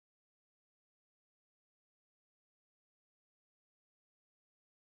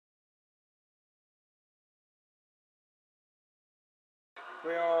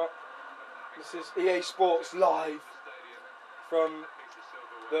This is EA Sports live from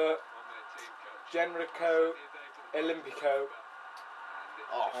the Generico Olimpico.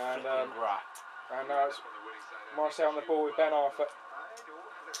 Oh, and rat. And now it's Marseille on the ball with Ben Arthur.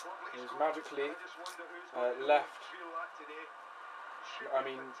 He's magically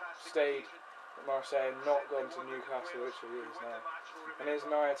stayed at Marseille and not gone to Newcastle, which he is now. And here's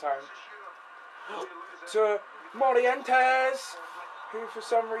an eye attack to Morientes, who for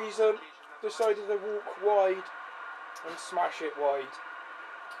some reason decided to walk wide and smash it wide.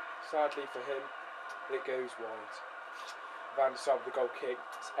 Sadly for him, it goes wide. Van der Sar with the goal kick.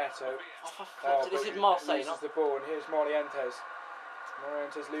 It's Eto. This is Marseille, loses the ball, and here's Morientes.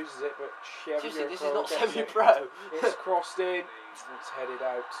 Morientes loses it, but seriously, this is not semi-pro. It's crossed in. It's headed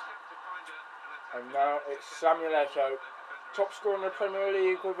out. And now it's Samuel Eto, top scorer in the Premier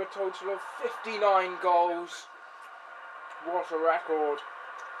League with a total of 59 goals. What a record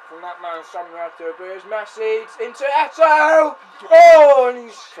from that man, Samuel Eto. But here's Messi into Eto. Oh, and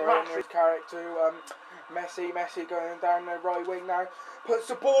he's throwing his character to Messi going down the right wing now. Puts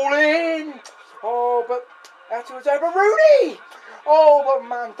the ball in. Oh, but Eto is over Rooney. Oh, but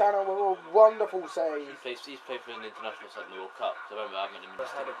Mandana with a wonderful save. He's played for an international side in the World Cup, so I remember having him in the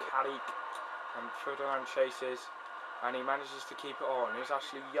head of Carrick, and Ferdinand chases, and he manages to keep it on. Here's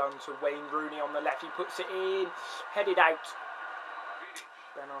Ashley Young to Wayne Rooney on the left. He puts it in, headed out.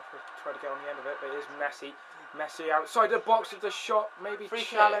 Ben Arthur tried to get on the end of it, but here's Messi. Messi outside the box with the shot, maybe free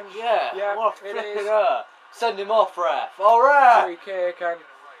challenge. Kick. Yeah, what a it flipping is. Send him off, ref. All right. Free kick, and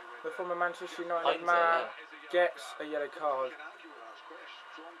the former Manchester United man gets a yellow card.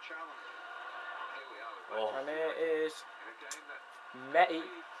 Oh. And here is Mehdi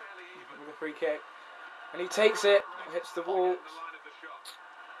with a free kick, and he takes it, hits the wall.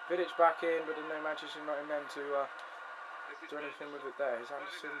 Vidic back in, but no Manchester United men to do anything with it there. Here's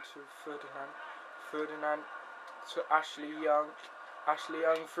Anderson to Ferdinand. Ferdinand to Ashley Young. Ashley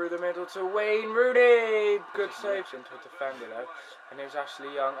Young through the middle to Wayne Rooney. Good saves into a defender though. And here's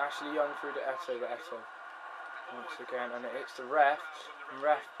Ashley Young. Ashley Young through to Eto. Once again, and it hits the ref. And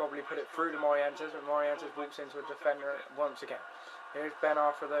ref probably put it through to Morientes, but Morientes walks into a defender once again. Here's Ben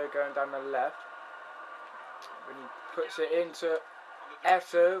Arthur though going down the left. When he puts it into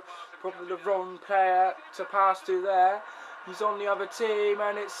Eto, probably the wrong player to pass to there. He's on the other team,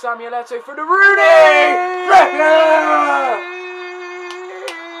 and it's Samuel Eto for the Rooney!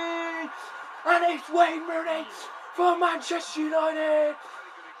 And it's Wayne Rooney for Manchester United,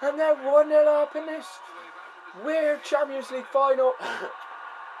 and they're 1-0 up in this weird Champions League final,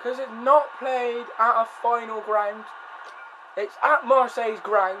 because it's not played at a final ground. It's at Marseille's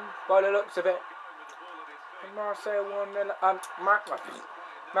ground by the looks of it. And Marseille 1-0.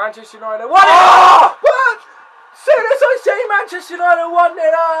 Manchester United 1-0. What? Soon as I say Manchester United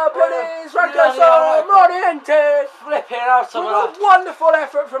 1-0 up, it is Francois Morientes. Flipping out some of a wonderful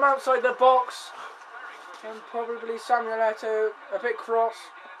effort from outside the box, and probably Samuel Eto a bit cross,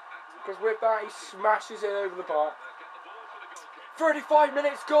 because with that he smashes it over the bar. 35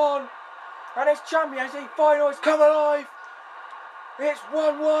 minutes gone, and it's Champions League final. It's come alive. It's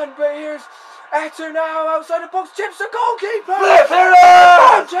 1-1, but here's Eto now outside the box, chips the goalkeeper.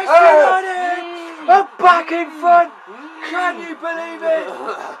 Manchester United are back in front. Can you believe it?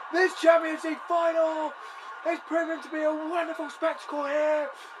 This Champions League final is proven to be a wonderful spectacle here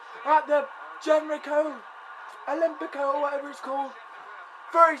at the Generico Olimpico, or whatever it's called.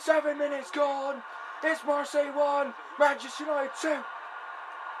 37 minutes gone. It's Marseille 1, Manchester United 2. And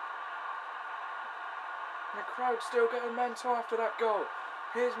the crowd's still getting mental after that goal.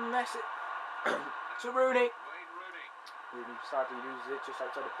 Here's Messi to Rooney. Rooney sadly loses it just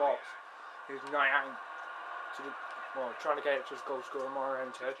outside the box. Here's Nyang to the, trying to get it to his goal scorer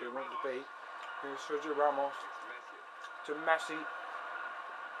Morientes, but he wants to beat. Here's Sergio Ramos to Messi.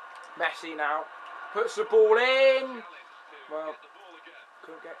 Messi now puts the ball in. Well,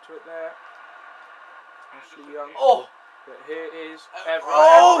 couldn't get to it there. Ashley Young. Oh! But here is Evra.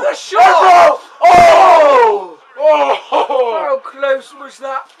 Oh! The shot! Oh! Oh! How close was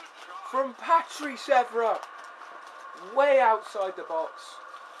that from Patrice Evra? Way outside the box.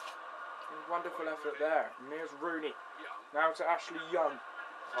 Wonderful effort there. And here's Rooney. Now to Ashley Young.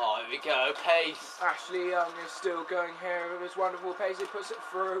 Oh, here we go. Pace. Ashley Young is still going here with his wonderful pace. He puts it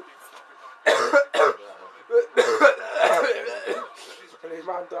through. And his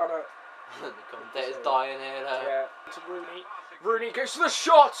man Donna. The commentator's dying here though. Yeah, to Rooney. Rooney goes to the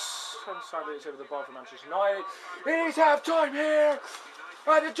shots. And sadly it's over the bar for Manchester United. It is half time here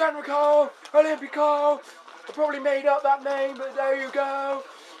at the Generico Olimpico. I probably made up that name, but there you go.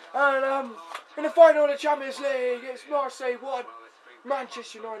 And in the final of the Champions League, it's Marseille 1,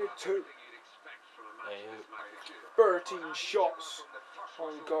 Manchester United 2. Hey, 13 shots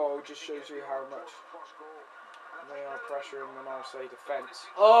on goal. Just shows you how much they are pressuring the Marseille defence.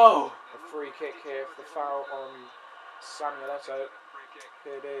 oh! A free kick here for the foul on Samuel Eto'o.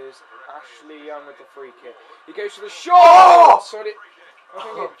 It is Ashley Young with the free kick. He goes for the shot! Oh! So I think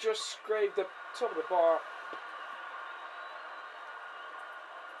it just scraped the top of the bar.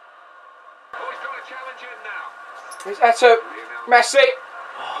 Here's Eto'o. Messi.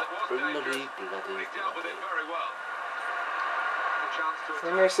 Bloody.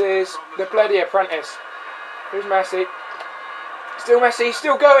 And this is the bloody apprentice. Who's Messi? Still Messi,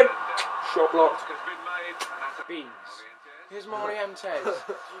 still going. Shot blocked. Beans. Here's Morientes.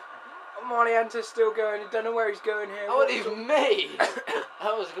 Morientes still going. I don't know where he's going here. Oh, it is me!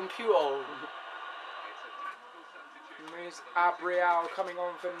 That was a computer. And here's Abrial coming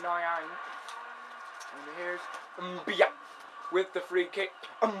on for Nyang. And here's Mbia with the free kick.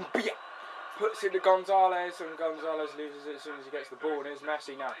 Mbia puts it to Gonzalez, and Gonzalez loses it as soon as he gets the ball. And here's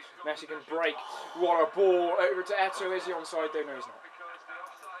Messi now. Messi can break. What a ball. Over to Eto'o. Is he onside? Don't know, he's not.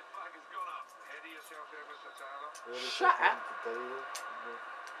 Shut up.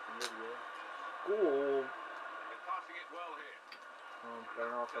 Goal.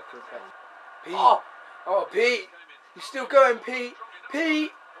 Pete. Oh, Pete. He's still going, Pete.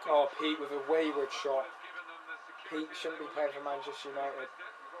 Pete. Oh, Pete with a wayward shot. Pete shouldn't be playing for Manchester United.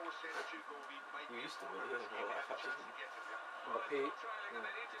 You used to be, What, Pete?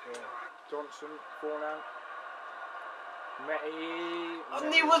 Yeah. Johnson, Fornan. Metty.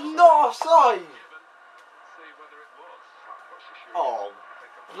 And he was not offside! Oh,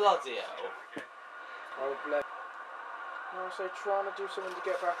 bloody hell. Oh, bless. Marseille trying to do something to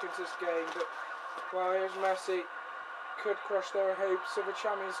get back into this game, but, well, here's Messi. Could crush their hopes of a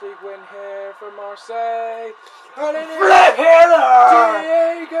Champions League win here for Marseille. And it Flip hitter!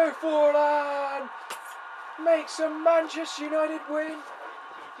 Diego Forlan makes a Manchester United win.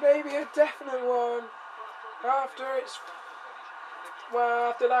 Maybe a definite one. After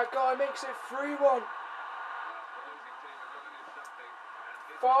that guy makes it 3-1.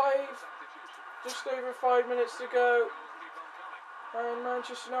 Just over 5 minutes to go. And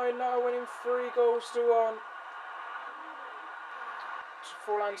Manchester United now winning 3-1.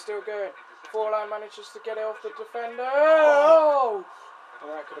 Forlan still going. Forlan manages to get it off the defender. Oh!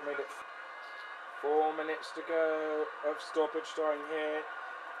 And that could have made it. 4 minutes to go of stoppage time here.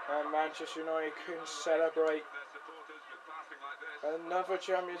 And Manchester United can celebrate another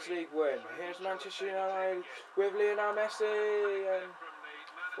Champions League win. Here's Manchester United with Lionel Messi. And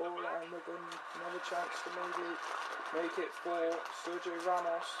Forlan with another chance to maybe make it for Sergio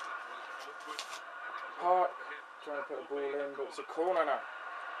Ramos. Park trying to put a ball in, but it's a corner now.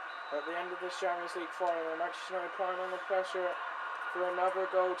 At the end of this Champions League final, Manchester United applying on the pressure for another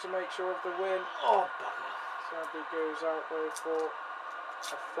goal to make sure of the win. Oh, bugger. Sadly goes out though for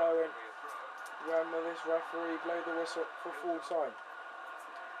a throw-in. When will this referee blow the whistle for full time?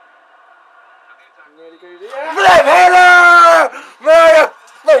 Nearly goes. Flip hitter!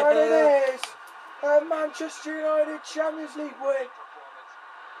 And it is a Manchester United Champions League win.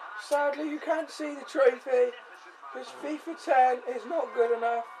 Sadly, you can't see the trophy because FIFA 10 is not good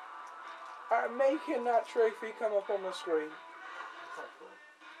enough at making that trophy come up on the screen.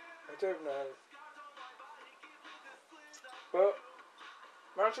 I don't know. But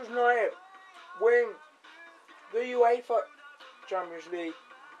Manchester United win the UEFA Champions League.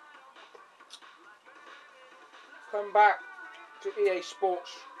 Come back to EA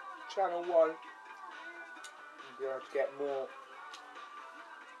Sports Channel 1. You'll be able to get more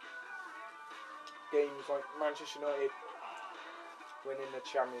games like Manchester United winning the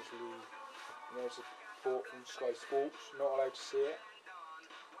Champions League. And there's a report from Sky Sports, not allowed to see it.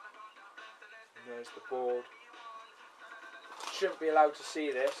 And there's the board. Shouldn't be allowed to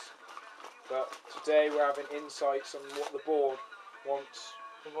see this, but today we're having insights on what the board wants.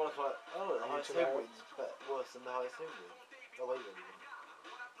 The highest home wins worse than the highest home win. Oh, wait,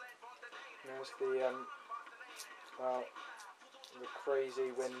 There's the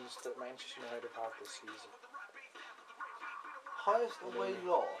crazy wins that Manchester United have had this season. Highest away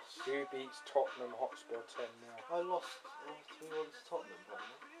loss? Who beats Tottenham Hotspur 10-0? I lost 3-1 to Tottenham,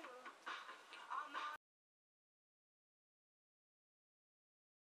 apparently.